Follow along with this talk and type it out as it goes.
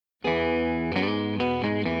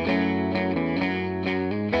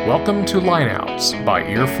Welcome to Lineouts by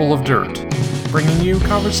Earful of Dirt, bringing you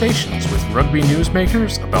conversations with rugby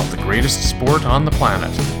newsmakers about the greatest sport on the planet.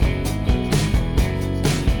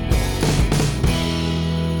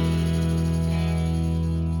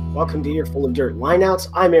 Welcome to Earful of Dirt Lineouts.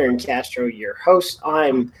 I'm Aaron Castro, your host.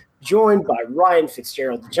 I'm joined by Ryan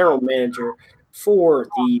Fitzgerald, the general manager for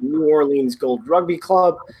the New Orleans Gold Rugby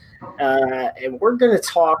Club. And we're going to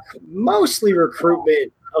talk mostly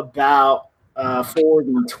recruitment about for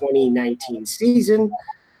the 2019 season.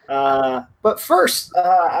 But first,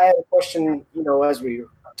 I have a question, as we were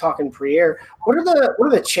talking pre-air, what are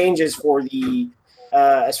the changes for the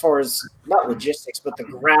as far as not logistics, but the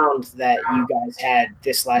ground that you guys had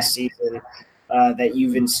this last season that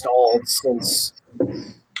you've installed since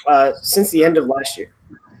the end of last year?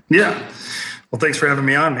 Yeah. Well, thanks for having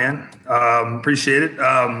me on, man. Appreciate it.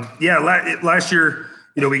 Last year,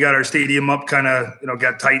 we got our stadium up, kind of,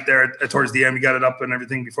 got tight there towards the end. We got it up and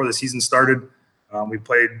everything before the season started. We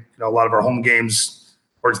played, a lot of our home games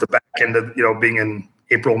towards the back end of, being in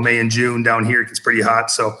April, May, and June down here. It gets pretty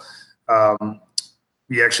hot. So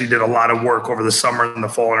we actually did a lot of work over the summer and the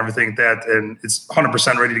fall and everything like that. And it's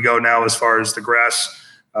 100% ready to go now as far as the grass.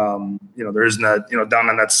 There isn't down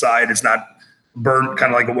on that side. It's not burnt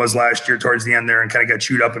kind of like it was last year towards the end there and kind of got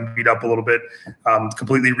chewed up and beat up a little bit.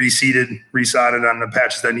 Completely reseeded, resodded on the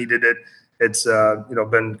patches that needed it. It's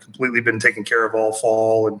been taken care of all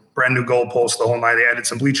fall, and brand new goalposts the whole night. They added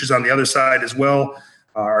some bleachers on the other side as well.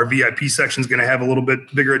 Our VIP section is going to have a little bit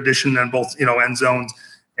bigger addition than both end zones,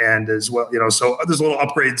 and as well so there's little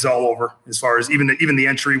upgrades all over as far as even the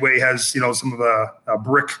entryway has some of a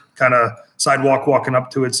brick kind of sidewalk walking up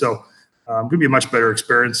to it. So going to be a much better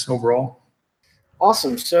experience overall.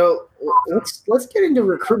 Awesome. So let's get into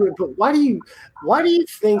recruitment. But why do you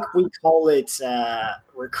think we call it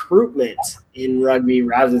recruitment in rugby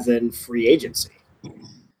rather than free agency?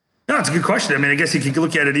 No, it's a good question. I mean, I guess you could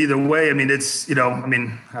look at it either way. I mean, it's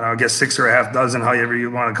I guess 6 or a half dozen, however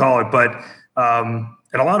you want to call it. But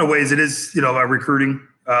in a lot of ways, it is a recruiting.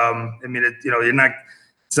 It's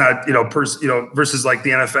not versus like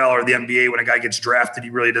the NFL or the NBA when a guy gets drafted,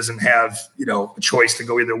 he really doesn't have a choice to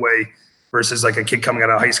go either way. Versus like a kid coming out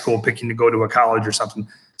of high school picking to go to a college or something.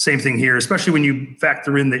 Same thing here, especially when you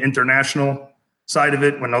factor in the international side of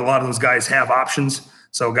it, when a lot of those guys have options.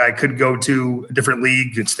 So a guy could go to a different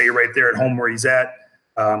league and stay right there at home where he's at,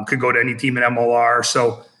 could go to any team in MLR.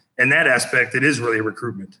 So in that aspect, it is really a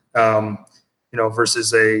recruitment,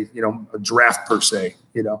 versus a draft per se,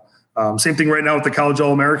 Same thing right now with the college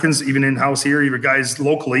All-Americans, even in-house here, even guys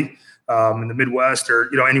locally in the Midwest or,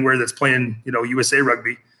 anywhere that's playing, USA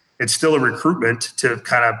rugby. It's still a recruitment to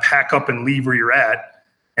kind of pack up and leave where you're at.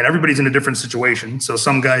 And everybody's in a different situation. So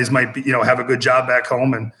some guys might be, have a good job back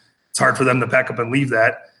home and it's hard for them to pack up and leave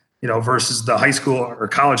that, versus the high school or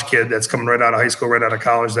college kid that's coming right out of high school, right out of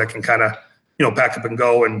college that can kind of, pack up and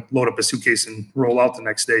go and load up a suitcase and roll out the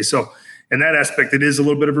next day. So in that aspect, it is a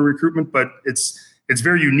little bit of a recruitment, but it's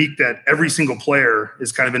very unique that every single player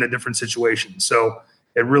is kind of in a different situation. So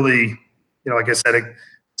it really, like I said,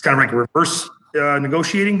 it's kind of like reverse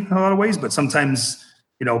negotiating in a lot of ways, but sometimes,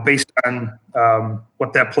 based on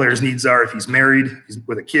what that player's needs are, if he's married, he's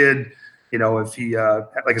with a kid, if he,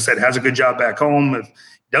 like I said, has a good job back home, if he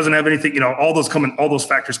doesn't have anything, all those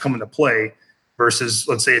factors come into play versus,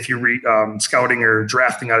 let's say, if you're scouting or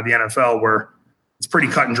drafting out of the NFL where it's pretty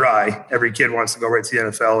cut and dry. Every kid wants to go right to the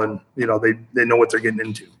NFL and, they know what they're getting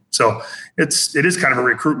into. So it is kind of a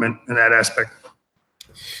recruitment in that aspect.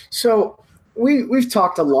 So We've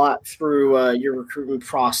talked a lot through your recruitment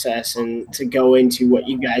process and to go into what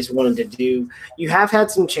you guys wanted to do. You have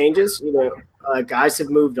had some changes. Guys have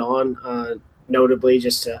moved on, notably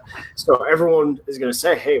just so everyone is going to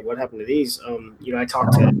say, hey, what happened to these? I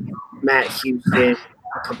talked to Matt Houston a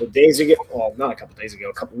couple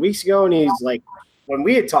weeks ago, and he's like, when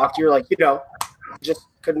we had talked, you were like, just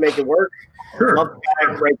couldn't make it work. Sure. Love the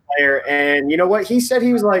guy, great player. And you know what? He said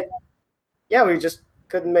he was like, yeah, we just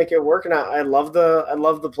couldn't make it work, and I love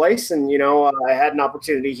the place, and I had an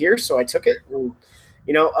opportunity here, so I took it, and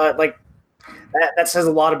like that says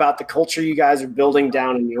a lot about the culture you guys are building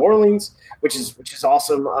down in New Orleans, which is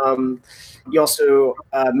awesome. You also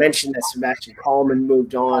mentioned that Sebastian Coleman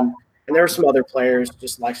moved on, and there were some other players,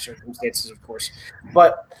 just life circumstances, of course.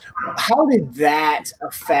 But how did that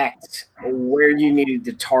affect where you needed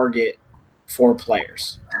to target for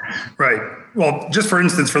players? Right. Well, just for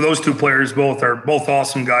instance, for those two players, both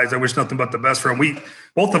awesome guys. I wish nothing but the best for them.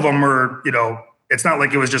 Both of them were, it's not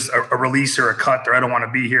like it was just a release or a cut or I don't want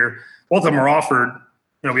to be here. Both of them were offered,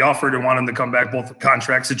 we offered and wanted them to come back, both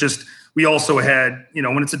contracts. It just, we also had,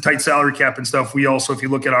 when it's a tight salary cap and stuff, we also, if you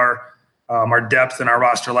look at our our depth in our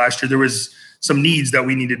roster last year, there was some needs that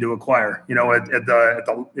we needed to acquire. You know, at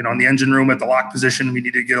the in the engine room at the lock position, we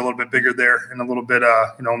needed to get a little bit bigger there and a little bit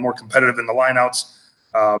more competitive in the lineouts,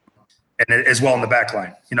 and as well in the back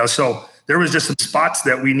line. You know, so there was just some spots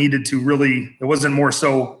that we needed to really. It wasn't more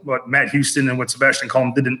so what Matt Houston and what Sebastian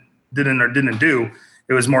Colm didn't do.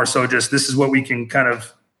 It was more so just this is what we can kind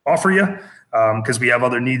of offer you, because we have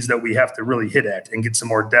other needs that we have to really hit at and get some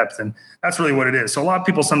more depth. And that's really what it is. So a lot of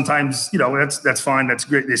people sometimes, that's fine. That's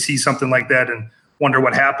great. They see something like that and wonder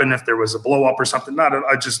what happened, if there was a blow up or something. Not at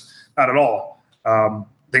all. I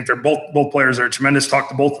think they're both players are tremendous. Talked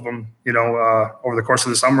to both of them, over the course of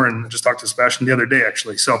the summer, and just talked to Sebastian the other day,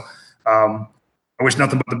 actually. So I wish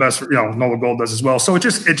nothing but the best for, Nola Gold does as well. So it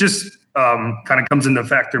just kind of comes into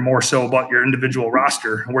factor more so about your individual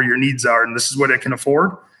roster, where your needs are, and this is what it can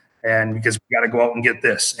afford. And because we got to go out and get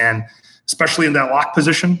this, and especially in that lock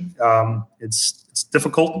position, it's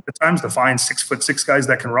difficult at times to find 6'6" guys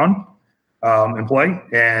that can run and play,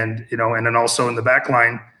 and and then also in the back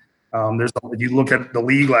line, if you look at the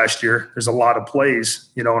league last year, there's a lot of plays,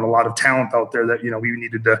 and a lot of talent out there that we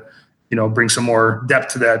needed to bring some more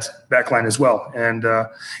depth to that back line as well. And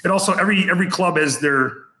it also every club has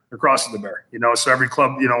their cross to the bear, so every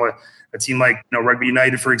club, a team like Rugby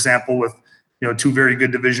United, for example, with two very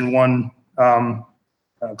good Division I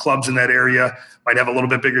clubs in that area, might have a little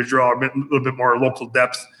bit bigger draw, a little bit more local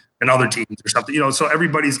depth than other teams or something. So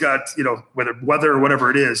everybody's got, whether weather or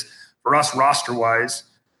whatever it is. For us, roster-wise,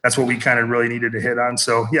 that's what we kind of really needed to hit on.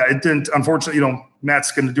 So, yeah, it didn't. Unfortunately,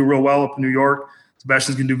 Matt's going to do real well up in New York.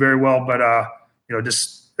 Sebastian's going to do very well. But, it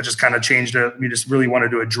just kind of changed it. We just really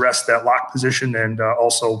wanted to address that lock position and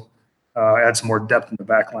also add some more depth in the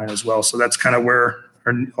back line as well. So that's kind of where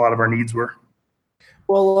a lot of our needs were.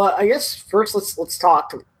 Well, I guess first let's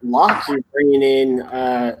talk lock. You're bringing in,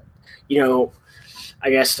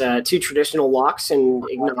 two traditional locks, and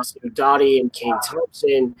Ignacio Dottie and Kane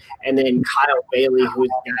Thompson, and then Kyle Bailey, who's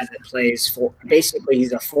the guy that plays for. Basically,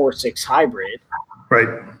 he's a 4-6 hybrid. Right.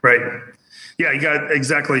 Yeah, you got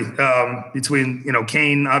exactly between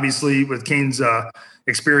Kane, obviously with Kane's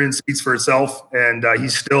experience speaks for itself, and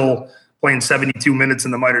he's still playing 72 minutes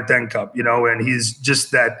in the Mitre 10 Cup, and he's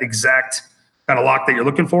just that exact kind of lock that you're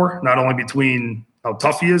looking for, not only between how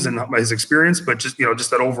tough he is and his experience, but just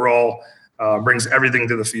that overall brings everything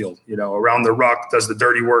to the field, around the ruck, does the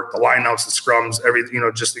dirty work, the lineouts, the scrums, everything,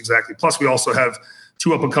 just exactly. Plus, we also have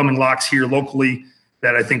two up-and-coming locks here locally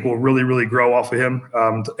that I think will really, really grow off of him.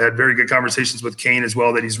 Had very good conversations with Kane as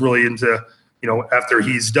well, that he's really into, after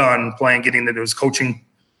he's done playing, getting into his coaching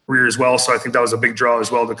career as well. So I think that was a big draw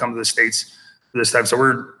as well to come to the States for this time. So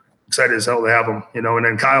we're excited as hell to have him, and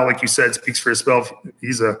then Kyle, like you said, speaks for himself.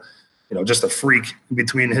 He's just a freak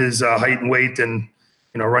between his height and weight, and,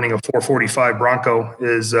 running a 445 Bronco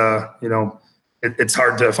is, it's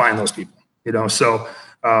hard to find those people, so,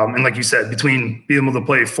 and like you said, between being able to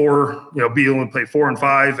play being able to play 4 and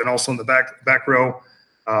 5, and also in the back row,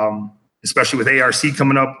 especially with ARC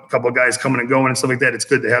coming up, a couple of guys coming and going and stuff like that, it's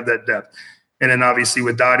good to have that depth. And then obviously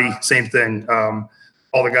with Dottie, same thing.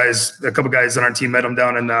 All the guys, a couple of guys on our team met him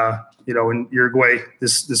down in, in Uruguay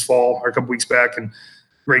this fall or a couple weeks back, and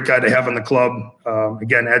great guy to have in the club.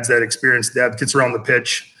 Again, adds that experience, depth, gets around the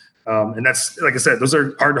pitch. And that's, like I said, those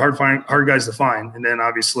are hard guys to find. And then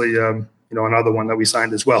obviously, another one that we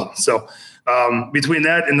signed as well. So between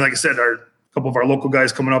that and, like I said, a couple of our local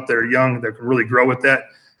guys coming up that are young, that can really grow with that.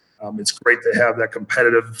 It's great to have that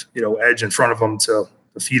competitive, edge in front of them to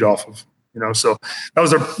feed off of. So that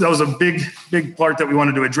was a big part that we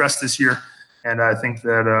wanted to address this year, and I think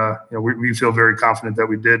that we feel very confident that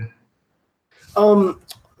we did.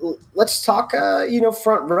 Let's talk.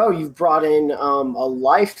 Front row. You've brought in a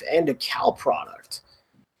Life and a Cal product.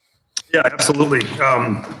 Yeah, absolutely.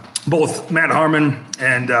 Both Matt Harmon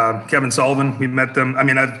and Kevin Sullivan. We met them. I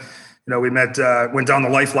mean, went down the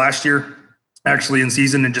Life last year, actually in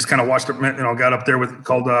season, and just kind of watched it. Got up there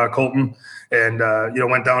called Colton. And,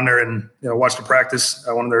 went down there and, watched a practice,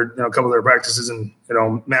 a couple of their practices. And,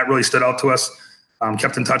 Matt really stood out to us,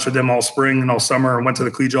 kept in touch with them all spring and all summer, and went to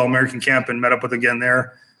the Collegiate All-American camp and met up with again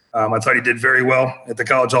there. I thought he did very well at the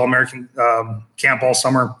College All-American camp all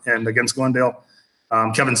summer and against Glendale.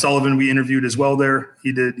 Kevin Sullivan, we interviewed as well there.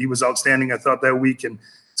 He was outstanding, I thought, that week. And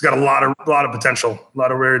he's got a lot of potential, a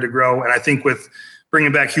lot of ready to grow. And I think with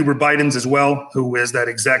bringing back Hubert Bidens as well, who has that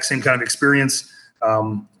exact same kind of experience,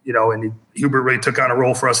 and Hubert really took on a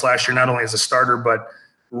role for us last year, not only as a starter, but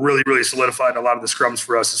really, really solidified a lot of the scrums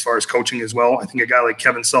for us as far as coaching as well. I think a guy like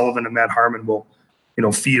Kevin Sullivan and Matt Harmon will,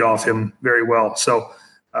 feed off him very well. So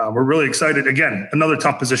we're really excited. Again, another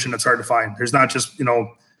tough position that's hard to find. There's not just,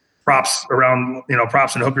 props around,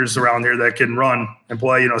 props and hookers around here that can run and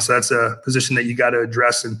play, so that's a position that you got to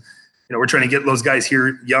address. And, we're trying to get those guys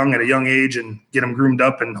here young at a young age and get them groomed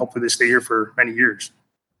up, and hopefully they stay here for many years.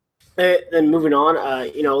 Then moving on,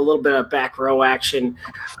 a little bit of back row action.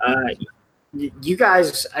 You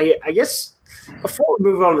guys, I guess before we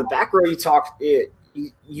move on to the back row,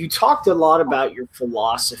 you talked a lot about your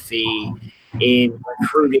philosophy in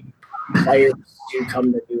recruiting players to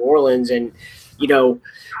come to New Orleans, and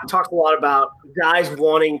talked a lot about guys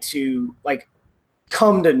wanting to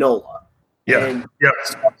come to NOLA. And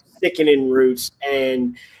sticking in roots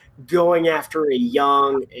and going after a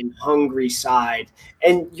young and hungry side.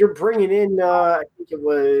 And you're bringing in, I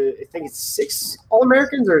think it's 6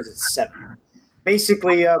 All-Americans, or is it 7?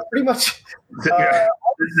 Basically, pretty much. 6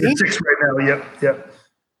 right now. Yep.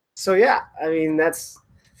 So that's.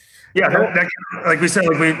 Yeah, that, like we said,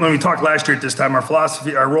 when we talked last year at this time, our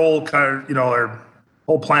philosophy, our role, kind of, our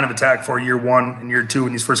whole plan of attack for year 1 and year 2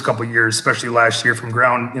 in these first couple of years, especially last year from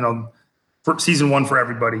ground, for season 1 for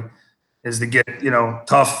everybody, is to get,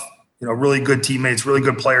 tough, really good teammates, really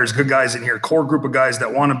good players, good guys in here, core group of guys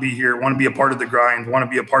that want to be here, want to be a part of the grind, want to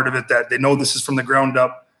be a part of it, that they know this is from the ground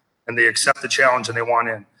up and they accept the challenge and they want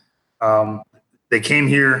in. They came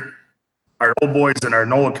here, our old boys in our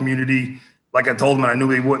NOLA community, like I told them, and I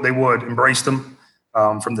knew they would embrace them.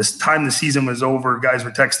 From this time the season was over, guys were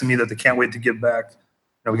texting me that they can't wait to get back.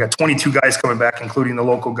 We got 22 guys coming back, including the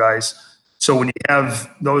local guys. So when you have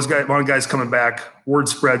those guys, one guys coming back, word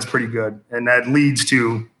spreads pretty good, and that leads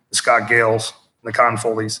to the Scott Gales and the Con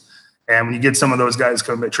Foleys. And when you get some of those guys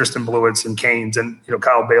coming back, Tristan Blewitts and Canes and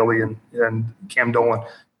Kyle Bailey and Cam Dolan,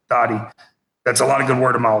 Dottie, that's a lot of good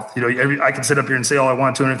word of mouth. I can sit up here and say all I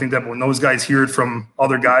want to and everything, that, but when those guys hear it from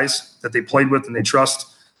other guys that they played with and they trust,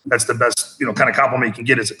 that's the best kind of compliment you can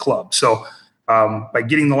get as a club. So by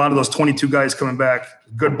getting a lot of those 22 guys coming back,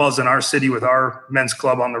 good buzz in our city with our men's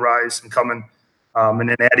club on the rise and coming, and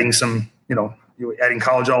then adding some, adding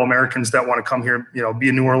college All-Americans that want to come here, be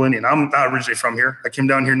a New Orleanian. I'm not originally from here. I came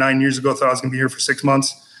down here 9 years ago, thought I was going to be here for 6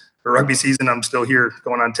 months for rugby season. I'm still here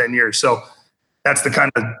going on 10 years. So that's the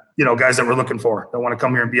kind of, guys that we're looking for, that want to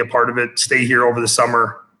come here and be a part of it, stay here over the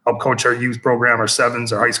summer, help coach our youth program, our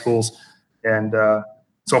 7s, our high schools. And,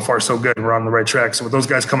 so far, so good. We're on the right track. So with those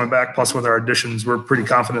guys coming back, plus with our additions, we're pretty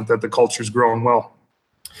confident that the culture's growing well.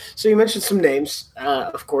 So you mentioned some names,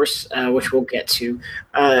 of course, which we'll get to.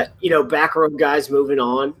 Back row guys moving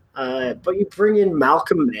on. But you bring in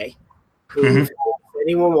Malcolm May, who, if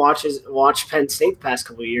anyone watched Penn State the past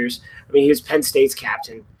couple of years, he was Penn State's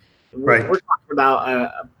captain. Right. We're talking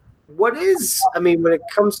about when it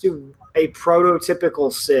comes to a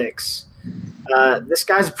prototypical 6, this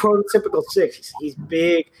guy's a prototypical 6. He's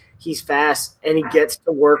big, he's fast, and he gets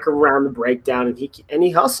to work around the breakdown, and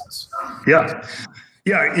he hustles. Yeah.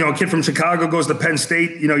 A kid from Chicago goes to Penn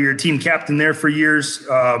State. You're a team captain there for years.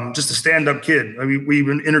 Just a stand-up kid. We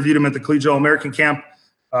interviewed him at the Collegiate All-American camp.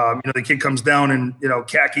 The kid comes down in,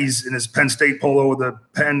 khakis in his Penn State polo with a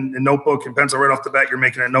pen and notebook and pencil. Right off the bat, you're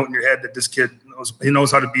making a note in your head that this kid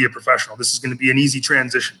knows how to be a professional. This is going to be an easy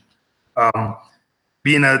transition.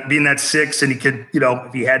 Being that 6, and he could,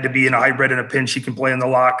 if he had to be in a hybrid in a pinch, he can play in the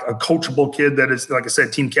lock. A coachable kid that is, like I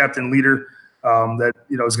said, team captain, leader, that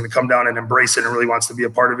is going to come down and embrace it and really wants to be a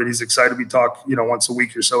part of it. He's excited. We talk, once a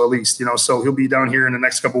week or so at least. So he'll be down here in the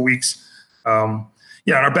next couple of weeks.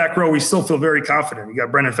 In our back row, we still feel very confident. You got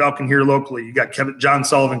Brendan Falcon here locally. You got John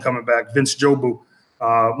Sullivan coming back, Vince Jobu,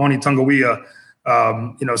 Moni Tungawea.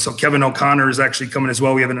 So Kevin O'Connor is actually coming as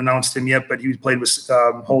well. We haven't announced him yet, but he played with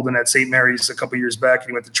Holden at St. Mary's a couple years back, and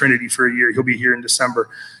he went to Trinity for a year. He'll be here in December.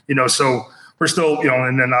 So we're still,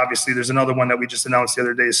 and then obviously there's another one that we just announced the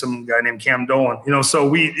other day, some guy named Cam Dolan. So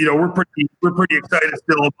we, we're pretty excited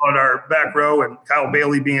still about our back row, and Kyle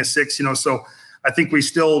Bailey being a 6. So I think we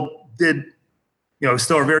still did.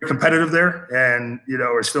 Still are very competitive there, and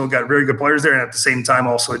we're still got very good players there, and at the same time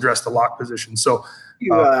also address the lock position. So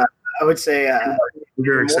I would say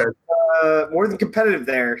very excited. More than competitive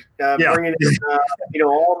there. Bringing in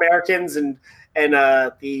All-Americans and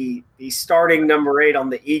the starting number 8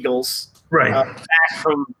 on the Eagles, right?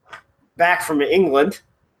 Back from England.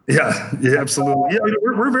 Yeah, absolutely.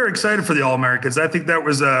 We're very excited for the All-Americans. I think that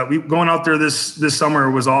was going out there this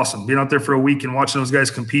summer was awesome. Being out there for a week and watching those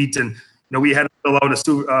guys compete, and we had to fill out a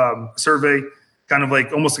survey,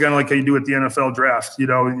 almost like how you do at the NFL draft. When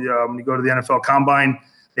you go to the NFL Combine,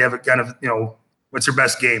 they have a kind of, what's your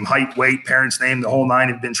best game? Height, weight, parents' name, the whole 9.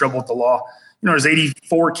 Have been in trouble with the law. There's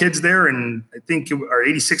 84 kids there, and I think, or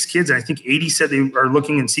 86 kids, and I think 80 said they are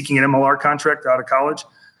looking and seeking an MLR contract out of college.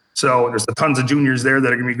 So there's tons of juniors there that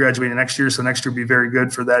are going to be graduating next year. So next year will be very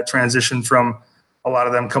good for that transition from a lot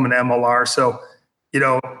of them coming to MLR. So,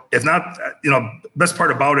 if not, best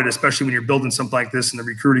part about it, especially when you're building something like this and the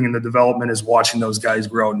recruiting and the development, is watching those guys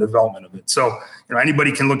grow and the development of it. So,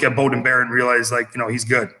 anybody can look at Bowden Barrett and realize he's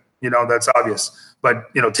good, that's obvious,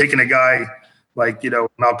 but, taking a guy like,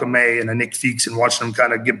 Malcolm May and a Nick Feeks and watching them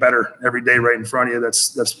kind of get better every day right in front of you.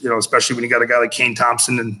 That's, especially when you got a guy like Kane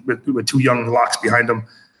Thompson and with two young locks behind him,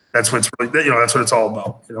 that's what's really, that's what it's all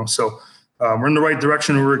about, So we're in the right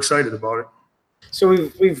direction and we're excited about it. So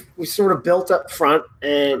we've sort of built up front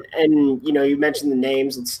and you mentioned the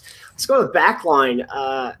names. Let's go to the back line.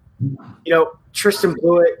 Tristan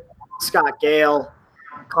Blewett, Scott Gale,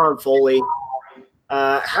 Con Foley.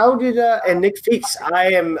 How did and Nick Feeks?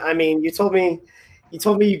 You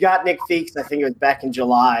told me you got Nick Feeks. I think it was back in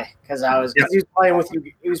July because he was playing with you.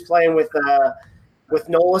 He was playing with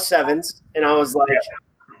Nola Sevens, and I was like,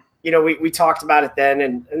 we talked about it then,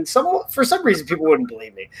 and for some reason people wouldn't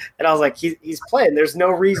believe me, and I was like, he's playing. There's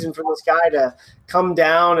no reason for this guy to come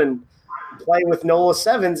down and play with Nola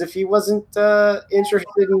Sevens if he wasn't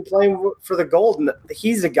interested in playing for the Gold. And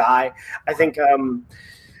he's a guy I think.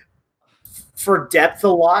 For depth a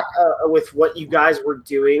lot with what you guys were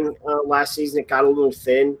doing last season. It got a little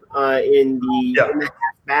thin in the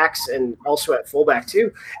halfbacks and also at fullback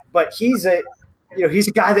too. But he's a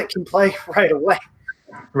guy that can play right away.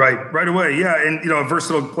 Right away, yeah, and a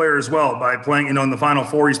versatile player as well. By playing, in the Final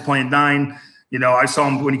Four, he's playing 9. I saw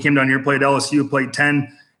him when he came down here, played LSU, played 10.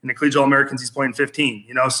 In the Collegiate All-Americans, he's playing 15.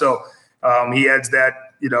 So he adds that.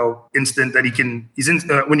 Instant that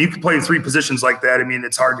when you can play 3 positions like that,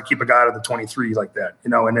 it's hard to keep a guy out of the 23 like that,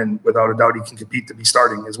 and then without a doubt, he can compete to be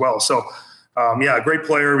starting as well. So, a great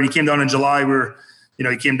player. When he came down in July,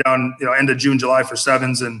 he came down, end of June, July for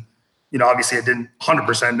sevens. And, obviously I didn't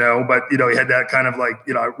 100% know, but, he had that kind of like,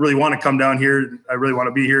 I really want to come down here. I really want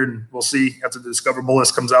to be here, and we'll see after the Discoverable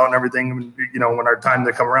list comes out and everything, when our time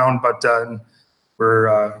to come around, but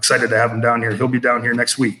we're excited to have him down here. He'll be down here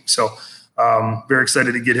next week. So, very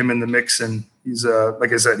excited to get him in the mix, and he's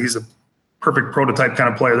like I said, he's a perfect prototype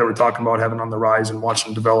kind of player that we're talking about having on the rise and watching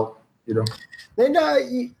him develop. Then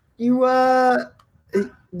you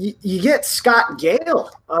get Scott Gale.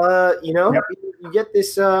 You get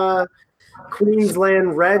this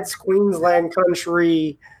Queensland Reds, Queensland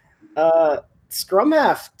country scrum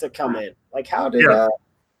half to come in. Like how did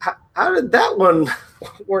that one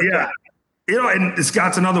work out? And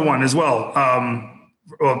Scott's another one as well.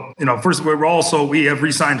 First we have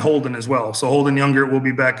re-signed Holden as well. So Holden Younger will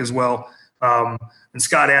be back as well. And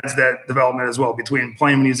Scott adds that development as well between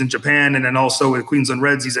playing when he's in Japan and then also with Queensland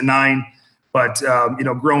Reds, he's a 9. But,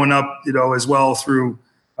 growing up, as well through,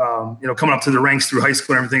 coming up to the ranks through high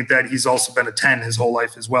school and everything like that, he's also been a 10 his whole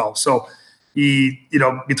life as well. So he,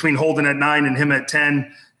 between Holden at 9 and him at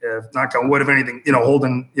 10, knock on wood, if anything,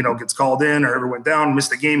 Holden, gets called in or ever went down,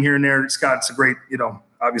 missed a game here and there. Scott's a great,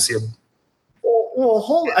 obviously Holden.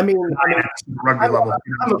 Rugby level.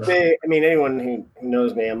 I'm a big. Anyone who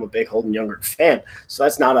knows me, I'm a big Holden Younger fan. So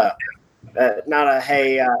that's not a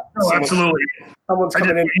hey. Absolutely. Someone's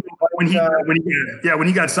coming in. When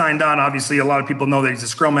he got signed on, obviously a lot of people know that he's a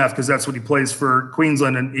scrum half because that's what he plays for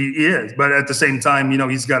Queensland, and he is. But at the same time,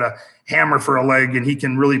 he's got a hammer for a leg, and he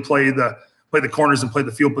can really play the corners and play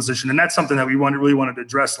the field position, and that's something that we really wanted to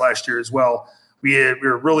address last year as well. We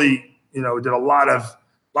were really, did a lot of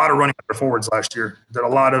running forwards last year. Did a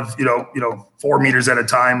lot of 4 meters at a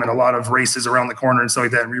time and a lot of races around the corner and stuff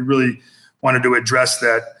like that. And we really wanted to address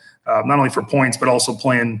that. Not only for points, but also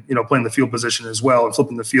playing the field position as well and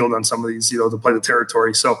flipping the field on some of these, to play the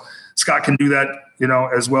territory. So Scott can do that,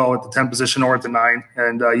 as well at the 10 position or at the 9,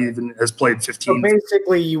 and he even has played 15. So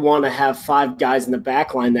basically, you want to have 5 guys in the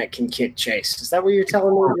back line that can kick chase. Is that what you're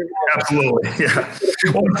telling me? Absolutely, yeah.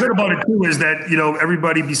 Well, what's good about it too is that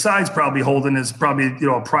everybody besides probably Holden is probably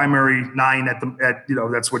a primary 9 at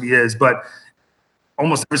that's what he is, but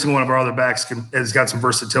almost every single one of our other backs has got some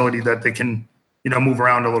versatility that they can. Move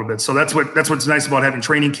around a little bit. So that's what's nice about having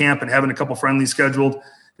training camp and having a couple friendlies scheduled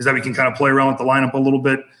is that we can kind of play around with the lineup a little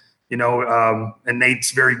bit, and Nate's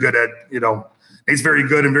very good at, Nate's very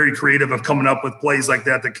good and very creative of coming up with plays like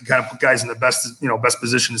that can kind of put guys in the best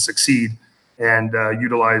position to succeed and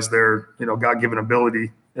utilize their, God-given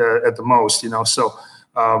ability at the most, So,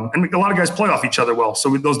 and a lot of guys play off each other well. So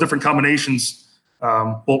with those different combinations,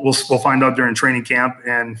 we'll find out during training camp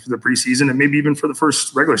and for the preseason, and maybe even for the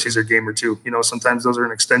first regular season game or two. Sometimes those are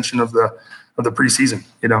an extension of the preseason.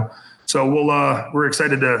 So we're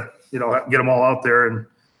excited to get them all out there and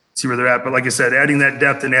see where they're at. But like I said, adding that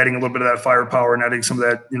depth and adding a little bit of that firepower and adding some of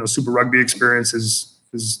that Super Rugby experience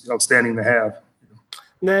is outstanding to have.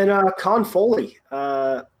 And then Con Foley,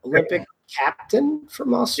 Olympic captain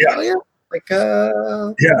from Australia. Like,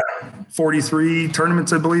 43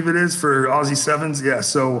 tournaments, I believe it is, for Aussie Sevens. Yeah.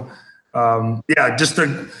 So, just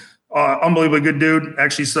a unbelievably good dude.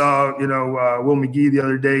 Actually saw, Will McGee the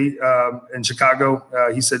other day in Chicago.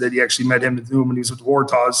 He said that he actually met him when he was with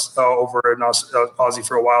Wartaws over in Aussie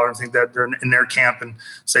for a while. And I think that they're in their camp, and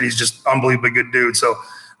said he's just unbelievably good dude. So,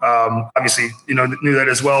 obviously, knew that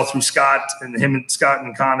as well through Scott, and him and Scott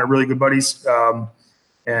and Con are really good buddies.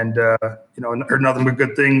 And heard nothing but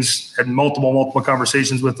good things. Had multiple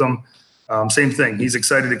conversations with him. Same thing. He's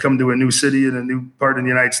excited to come to a new city in a new part of the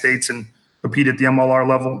United States and compete at the MLR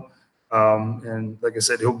level. And like I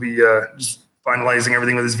said, he'll be just finalizing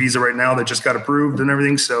everything with his visa right now that just got approved and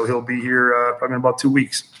everything. So he'll be here probably in about 2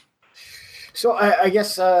 weeks. So I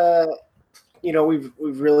guess we've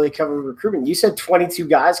really covered recruitment. You said 22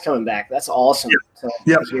 guys coming back. That's awesome.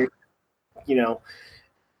 Yeah.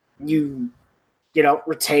 You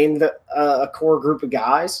retain a core group of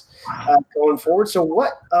guys going forward. So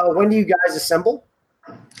when do you guys assemble?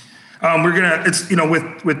 We're gonna. It's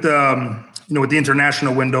with the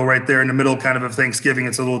international window right there in the middle, kind of Thanksgiving.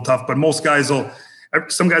 It's a little tough, but most guys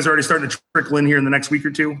some guys are already starting to trickle in here in the next week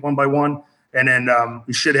or two, one by one. And then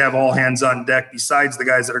we should have all hands on deck besides the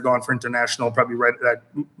guys that are going for international, probably right that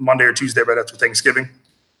Monday or Tuesday, right after Thanksgiving.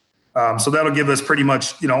 So that'll give us pretty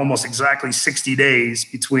much, almost exactly 60 days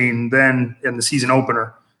between then and the season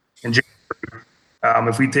opener in January.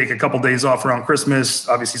 If we take a couple days off around Christmas,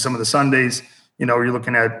 obviously some of the Sundays, you're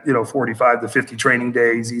looking at, 45 to 50 training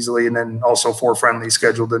days easily. And then also 4 friendlies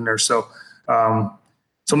scheduled in there. So some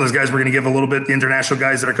of those guys we're going to give a little bit, the international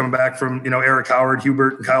guys that are coming back from, Eric Howard,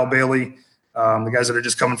 Hubert, and Kyle Bailey, the guys that are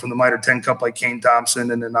just coming from the Mitre 10 Cup like Kane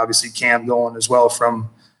Thompson, and then obviously Cam going as well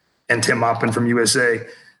and Tim Oppen from USA.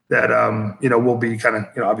 That we'll be kind of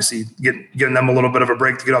obviously giving them a little bit of a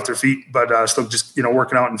break to get off their feet, but still just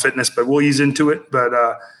working out in fitness. But we'll ease into it. But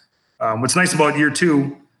what's nice about year 2,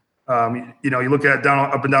 you look at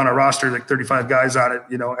up and down our roster, like 35 guys on it.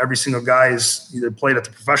 Every single guy is either played at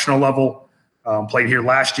the professional level, played here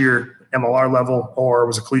last year, MLR level, or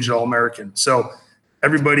was a collegiate All-American. So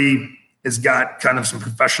everybody has got kind of some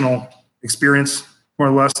professional experience, more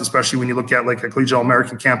or less, especially when you look at like a collegiate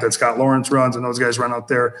All-American camp that Scott Lawrence runs and those guys run out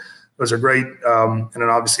there. Those are great. And then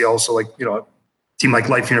obviously also like, a team like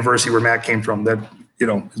Life University where Matt came from that,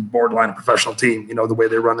 is borderline a professional team, the way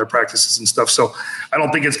they run their practices and stuff. So I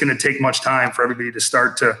don't think it's going to take much time for everybody to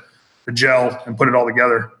start to gel and put it all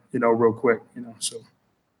together, real quick,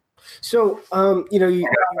 So, you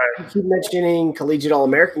keep mentioning collegiate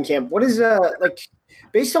All-American camp. What is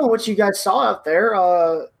based on what you guys saw out there,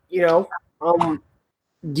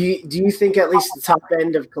 do you think at least the top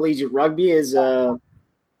end of collegiate rugby is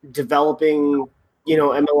developing,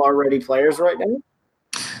 MLR ready players right now?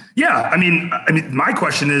 Yeah, I mean, my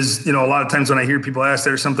question is, a lot of times when I hear people ask,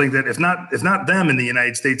 there's something that if not them in the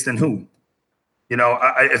United States, then who?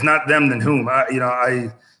 If not them, then whom?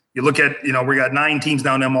 You look at, we got 9 teams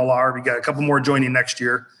down in MLR. We got a couple more joining next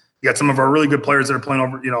year. You got some of our really good players that are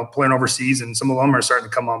playing overseas, and some of them are starting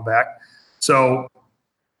to come on back. So,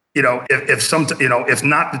 if not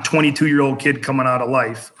the 22-year-old kid coming out of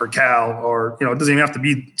Life or Cal, or, it doesn't even have to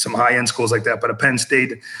be some high-end schools like that, but a Penn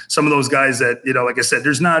State, some of those guys that, like I said,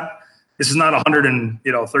 this is not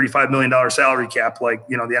 $135 million salary cap like,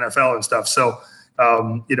 the NFL and stuff. So,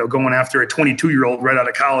 going after a 22-year-old right out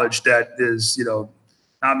of college that is,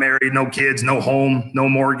 not married, no kids, no home, no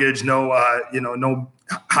mortgage, no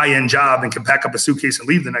high-end job, and can pack up a suitcase and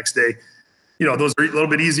leave the next day. Those are a little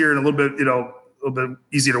bit easier and a little bit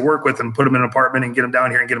easier to work with and put them in an apartment and get them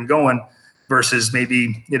down here and get them going versus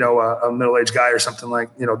maybe, a middle-aged guy or something like,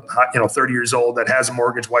 30 years old that has a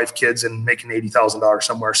mortgage, wife, kids, and making $80,000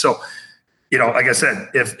 somewhere. So, like I said,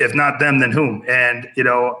 if not them, then whom? And,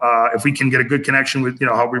 if we can get a good connection with,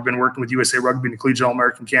 how we've been working with USA Rugby and the Collegiate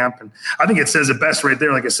All-American Camp. And I think it says it best right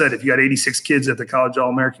there. Like I said, if you got 86 kids at the College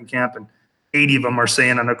All-American Camp and 80 of them are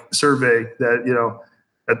saying on a survey that,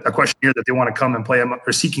 a questionnaire that they want to come and play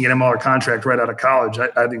or seeking an MLR contract right out of college,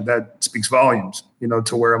 I think that speaks volumes,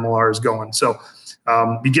 to where MLR is going. So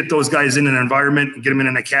you get those guys in an environment, get them in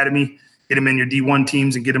an academy, get them in your D1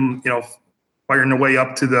 teams and get them, firing their way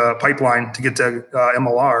up to the pipeline to get to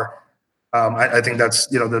MLR. I think that's,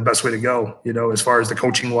 the best way to go, as far as the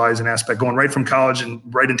coaching wise and aspect, going right from college and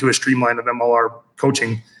right into a streamline of MLR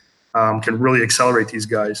coaching can really accelerate these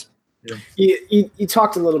guys. You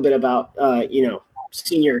talked a little bit about,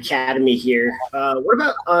 senior academy here. What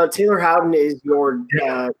about Taylor Howden is your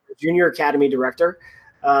junior academy director?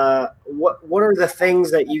 What are the things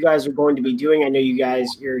that you guys are going to be doing? I know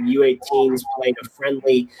your U18s played a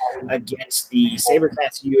friendly against the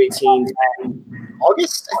SaberCats U18s in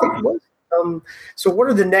August, I think it was. So what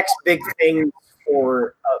are the next big things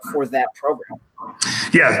for that program?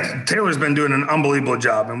 Yeah, Taylor's been doing an unbelievable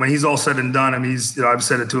job. And when he's all said and done, I mean, I've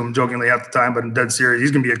said it to him jokingly half the time, but in dead serious,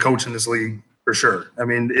 he's going to be a coach in this league for sure. I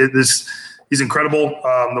mean, he's incredible.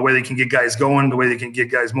 The way they can get guys going, the way they can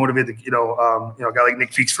get guys motivated. A guy like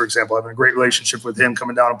Nick Feeks, for example, having a great relationship with him,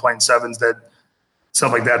 coming down and playing sevens, that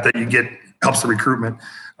stuff like that you get helps the recruitment.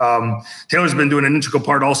 Taylor's been doing an integral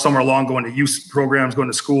part all summer long, going to youth programs, going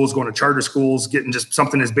to schools, going to charter schools, getting just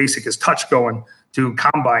something as basic as touch going to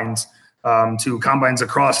combines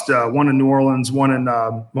across one in New Orleans, one in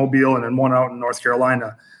Mobile, and then one out in North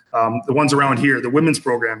Carolina. The ones around here, the women's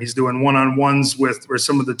program, he's doing one-on-ones with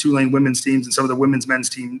some of the Tulane women's teams and some of the women's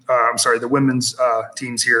the women's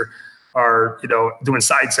teams here are, doing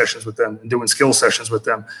side sessions with them and doing skill sessions with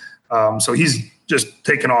them. So he's just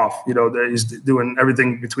taken off, he's doing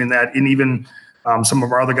everything between that. And even some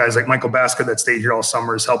of our other guys like Michael Baska that stayed here all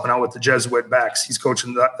summer is helping out with the Jesuit backs. He's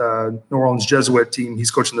coaching the New Orleans Jesuit team.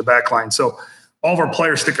 He's coaching the back line. So all of our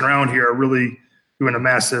players sticking around here are really doing a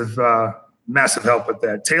massive help with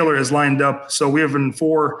that. Taylor has lined up. So we have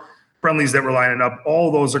 4 friendlies that we're lining up.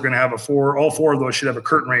 All those are going to have all 4 of those should have a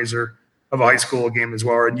curtain raiser of a high school game as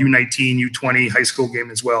well, or a U19, U20 high school game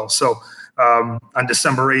as well. So on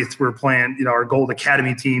December 8th, we're playing, our Gold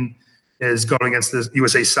Academy team is going against the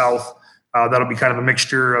USA South. That'll be kind of a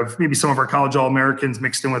mixture of maybe some of our college All-Americans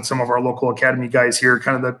mixed in with some of our local academy guys here,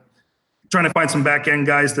 kind of trying to find some back-end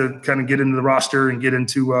guys to kind of get into the roster and get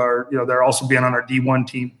into our, they're also being on our D1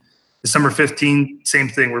 team. December 15th, same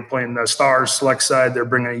thing. We're playing the Stars select side. They're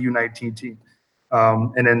bringing a U19 team.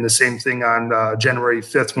 And then the same thing on January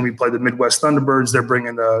 5th when we play the Midwest Thunderbirds. They're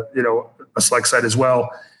bringing a select side as well.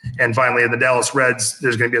 And finally, in the Dallas Reds,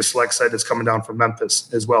 there's going to be a select side that's coming down from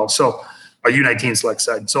Memphis as well. So a U19 select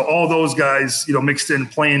side. So all those guys, mixed in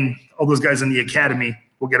playing, all those guys in the academy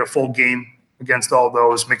will get a full game against all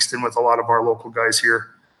those mixed in with a lot of our local guys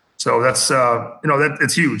here. So that's,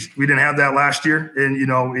 it's huge. We didn't have that last year. And,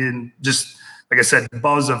 in just, like I said, the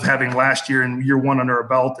buzz of having last year and year 1 under our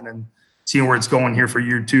belt and then seeing where it's going here for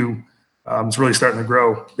year 2, it's really starting to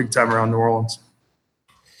grow big time around New Orleans.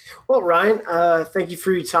 Well, Ryan, thank you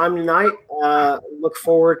for your time tonight. Look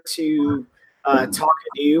forward to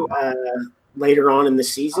talking to you later on in the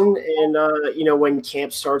season. And, when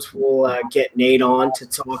camp starts, we'll get Nate on to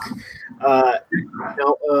talk,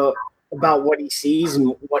 about what he sees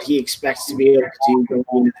and what he expects to be able to do going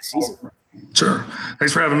into the season. Sure.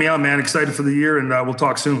 Thanks for having me on, man. Excited for the year, and we'll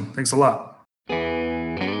talk soon. Thanks a lot.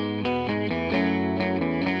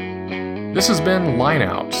 This has been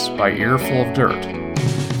Lineouts by Earful of Dirt.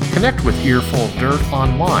 Connect with Earful of Dirt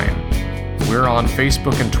online. We're on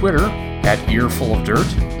Facebook and Twitter at Earful of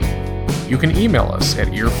Dirt. You can email us at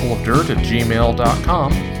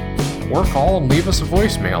earfulofdirt@gmail.com or call and leave us a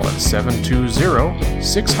voicemail at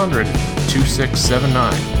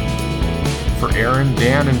 720-600-2679. For Aaron,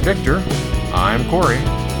 Dan, and Victor, I'm Corey.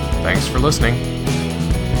 Thanks for listening.